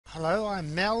Hello,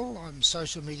 I'm Mel. I'm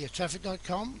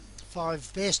socialmediatraffic.com.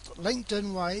 5 best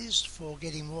LinkedIn ways for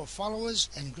getting more followers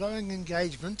and growing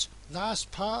engagement. Last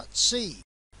part C.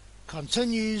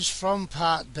 Continues from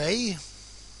part B.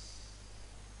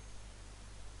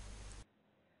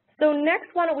 So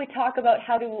next, why don't we talk about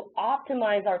how to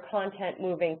optimize our content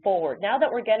moving forward. Now that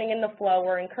we're getting in the flow,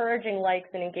 we're encouraging likes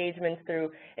and engagements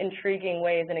through intriguing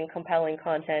ways and in compelling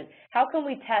content. How can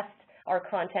we test our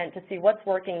content to see what's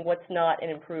working, what's not,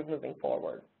 and improve moving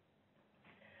forward?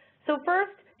 So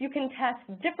first, you can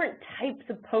test different types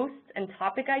of posts and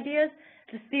topic ideas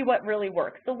to see what really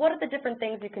works. So what are the different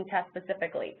things you can test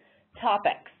specifically?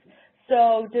 Topics.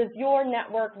 So does your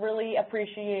network really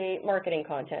appreciate marketing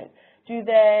content? Do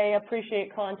they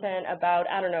appreciate content about,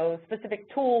 I don't know,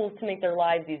 specific tools to make their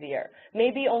lives easier?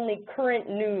 Maybe only current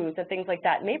news and things like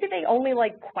that. Maybe they only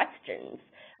like questions.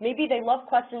 Maybe they love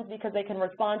questions because they can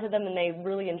respond to them and they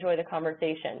really enjoy the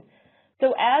conversation.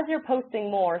 So as you're posting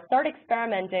more, start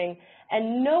experimenting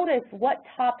and notice what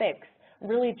topics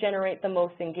really generate the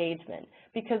most engagement.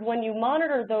 Because when you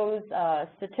monitor those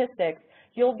statistics,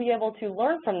 you'll be able to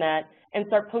learn from that and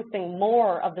start posting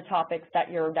more of the topics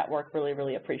that your network really,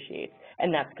 really appreciates,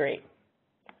 and that's great.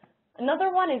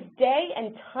 Another one is day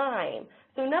and time.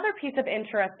 So another piece of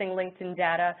interesting LinkedIn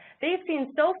data, they've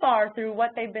seen so far through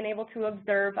what they've been able to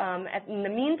observe in the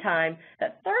meantime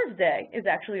that Thursday is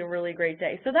actually a really great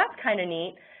day. So that's kind of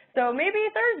neat. So maybe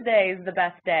Thursday is the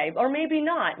best day, or maybe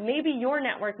not. Maybe your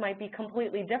network might be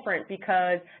completely different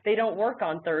because they don't work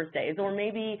on Thursdays, or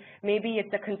maybe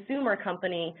it's a consumer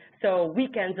company, so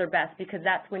weekends are best because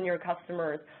that's when your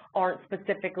customers aren't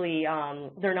specifically,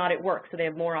 they're not at work, so they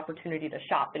have more opportunity to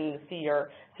shop and see your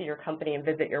company and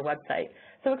visit your website.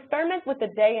 So experiment with the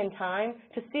day and time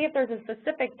to see if there's a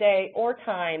specific day or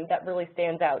time that really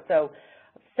stands out. So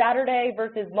Saturday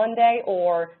versus Monday,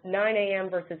 or 9 a.m.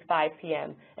 versus 5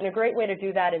 p.m. And a great way to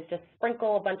do that is just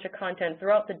sprinkle a bunch of content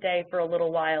throughout the day for a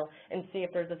little while and see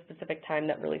if there's a specific time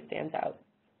that really stands out.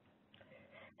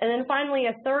 And then finally,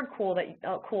 a third cool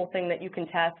thing that you can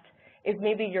test is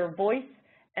maybe your voice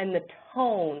and the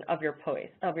tone of your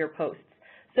posts.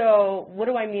 So what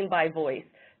do I mean by voice?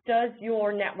 Does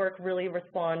your network really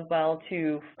respond well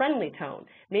to friendly tone?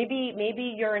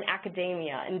 Maybe you're in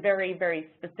academia and very, very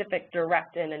specific,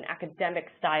 direct, and an academic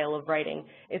style of writing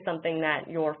is something that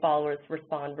your followers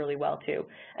respond really well to.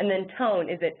 And then tone,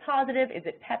 is it positive? Is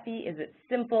it peppy? Is it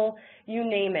simple? You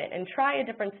name it, and try a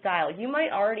different style. You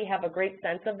might already have a great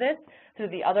sense of this through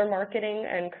the other marketing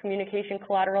and communication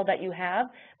collateral that you have,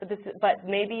 but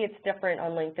maybe it's different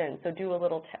on LinkedIn. So do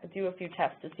a few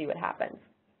tests to see what happens.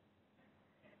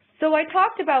 So I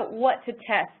talked about what to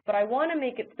test, but I want to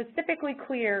make it specifically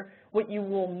clear what you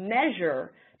will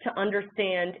measure to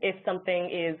understand if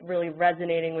something is really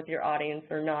resonating with your audience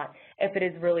or not, if it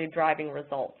is really driving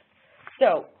results.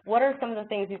 So what are some of the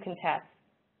things you can test?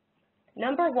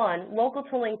 Number one, local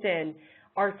to LinkedIn,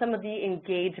 are some of the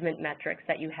engagement metrics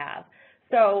that you have.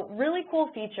 So really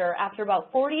cool feature, after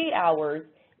about 48 hours,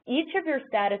 each of your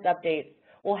status updates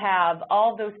will have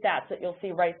all those stats that you'll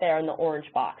see right there in the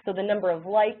orange box. So the number of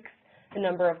likes, the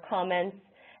number of comments,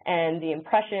 and the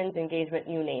impressions, engagement,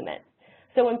 you name it.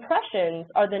 So impressions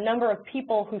are the number of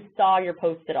people who saw your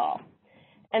post at all.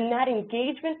 And that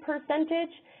engagement percentage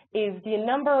is the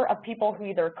number of people who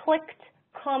either clicked,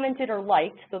 commented, or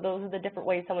liked, so those are the different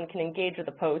ways someone can engage with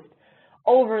a post,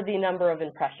 over the number of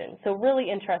impressions. So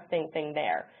really interesting thing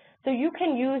there. So you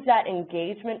can use that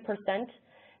engagement percent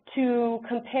to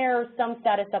compare some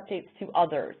status updates to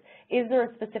others. Is there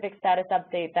a specific status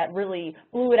update that really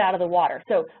blew it out of the water?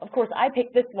 So, of course, I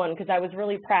picked this one because I was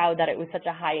really proud that it was such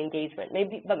a high engagement.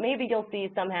 But maybe you'll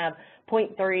see some have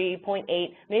 0.3,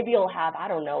 0.8. Maybe you'll have, I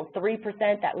don't know,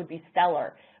 3%. That would be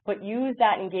stellar. But use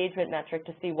that engagement metric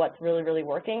to see what's really, really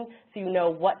working so you know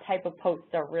what type of posts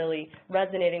are really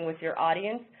resonating with your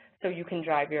audience so you can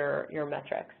drive your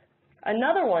metrics.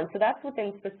 Another one, so that's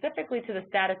within specifically to the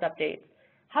status updates.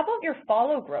 How about your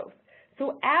follow growth?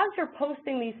 So as you're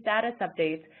posting these status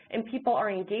updates and people are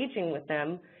engaging with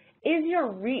them, is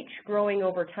your reach growing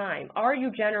over time? Are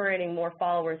you generating more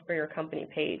followers for your company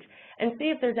page? And see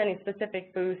if there's any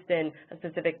specific boost in a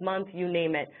specific month, you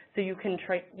name it, so you can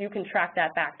track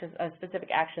that back to a specific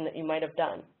action that you might have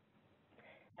done.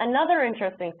 Another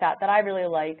interesting stat that I really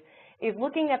like is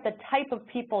looking at the type of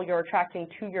people you're attracting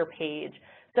to your page.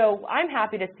 So I'm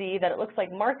happy to see that it looks like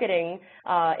marketing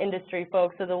industry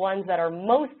folks are the ones that are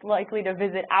most likely to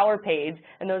visit our page,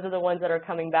 and those are the ones that are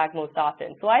coming back most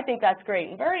often. So I think that's great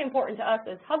and very important to us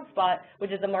as HubSpot,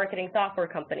 which is a marketing software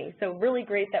company. So really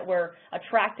great that we're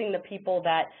attracting the people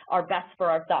that are best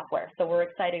for our software. So we're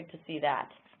excited to see that.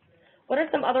 What are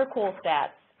some other cool stats?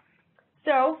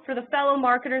 So for the fellow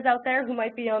marketers out there who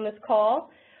might be on this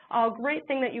call, a great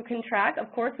thing that you can track,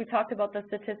 of course, we talked about the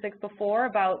statistics before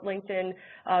about LinkedIn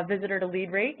visitor to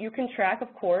lead rate. You can track,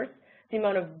 of course, the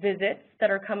amount of visits that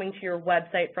are coming to your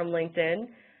website from LinkedIn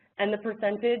and the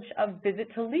percentage of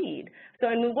visit to lead. So,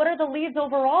 and what are the leads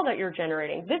overall that you're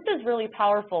generating? This is really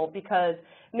powerful because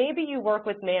maybe you work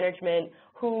with management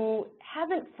who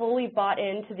haven't fully bought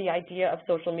into the idea of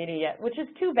social media yet, which is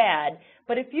too bad.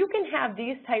 But if you can have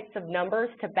these types of numbers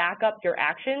to back up your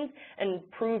actions and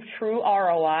prove true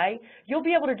ROI, you'll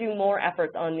be able to do more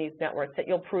efforts on these networks that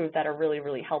you'll prove that are really,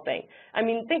 really helping. I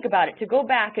mean, think about it. To go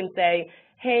back and say,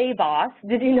 hey, boss,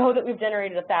 did you know that we've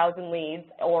generated 1,000 leads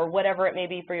or whatever it may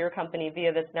be for your company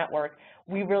via this network?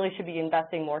 We really should be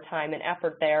investing more time and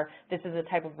effort there. This is the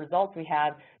type of results we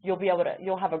have.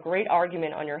 You'll have a great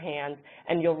argument on your hands,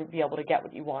 and you'll be able to get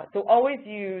what you want. So always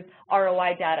use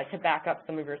ROI data to back up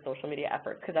some of your social media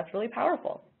efforts because that's really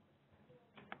powerful.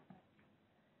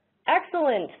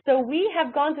 Excellent. So we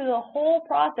have gone through the whole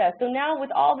process. So now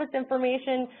with all this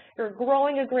information, you're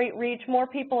growing a great reach. More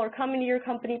people are coming to your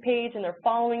company page and they're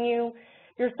following you.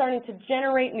 You're starting to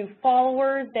generate new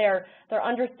followers. They're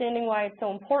understanding why it's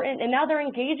so important. And now they're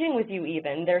engaging with you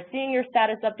even. They're seeing your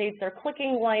status updates. They're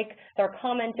clicking like. They're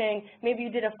commenting. Maybe you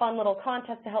did a fun little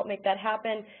contest to help make that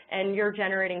happen, and you're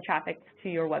generating traffic to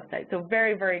your website. So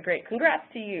very, very great. Congrats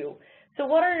to you. So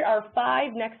what are our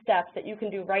 5 next steps that you can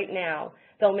do right now?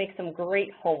 They'll make some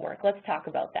great homework. Let's talk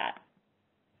about that.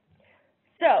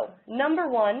 So number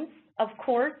 1, of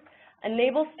course,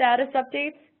 enable status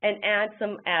updates and add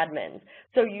some admins.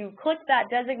 So you click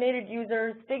that designated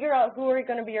users, figure out who are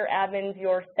going to be your admins,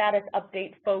 your status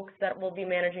update folks that will be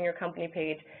managing your company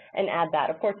page, and add that.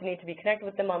 Of course, you need to be connected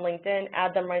with them on LinkedIn,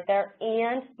 add them right there,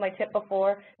 and my tip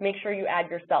before, make sure you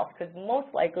add yourself, because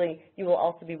most likely you will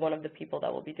also be one of the people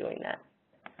that will be doing that.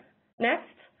 Next,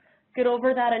 get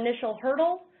over that initial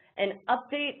hurdle and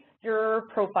update your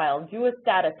profile. Do a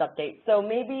status update. So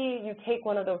maybe you take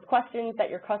one of those questions that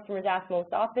your customers ask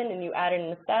most often and you add it in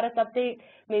the status update.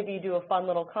 Maybe you do a fun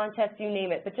little contest, you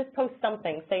name it, but just post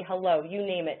something, say hello, you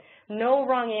name it. No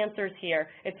wrong answers here.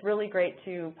 It's really great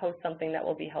to post something that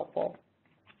will be helpful.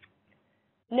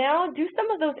 Now do some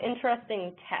of those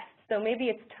interesting tests. So maybe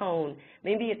it's tone,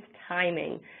 maybe it's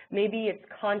timing, maybe it's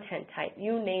content type,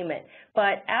 you name it.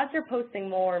 But as you're posting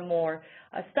more and more,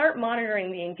 start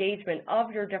monitoring the engagement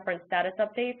of your different status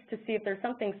updates to see if there's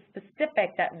something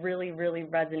specific that really, really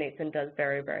resonates and does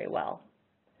very, very well.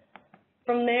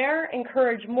 From there,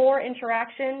 encourage more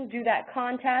interaction, do that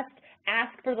contest,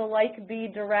 ask for the like, be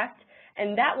direct,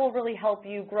 and that will really help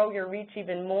you grow your reach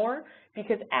even more,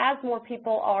 because as more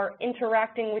people are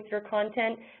interacting with your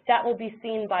content, that will be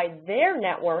seen by their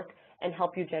network and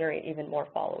help you generate even more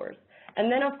followers. And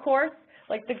then, of course,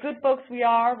 like the good folks we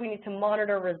are, we need to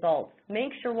monitor results.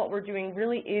 Make sure what we're doing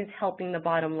really is helping the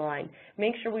bottom line.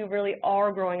 Make sure we really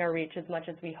are growing our reach as much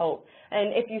as we hope.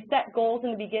 And if you set goals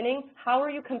in the beginning, how are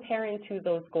you comparing to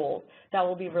those goals? That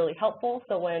will be really helpful.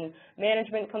 So when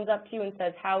management comes up to you and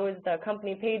says, how is the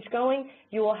company page going,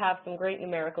 you will have some great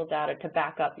numerical data to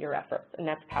back up your efforts, and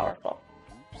that's powerful.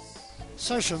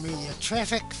 Social media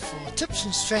traffic. For tips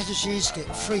and strategies,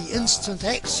 get free instant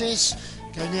access.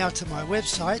 Go now to my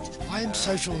website,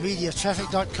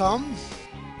 imsocialmediatraffic.com.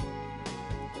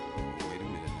 Wait a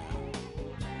minute now.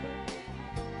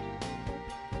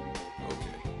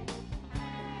 Okay.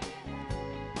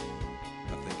 I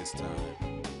think it's time.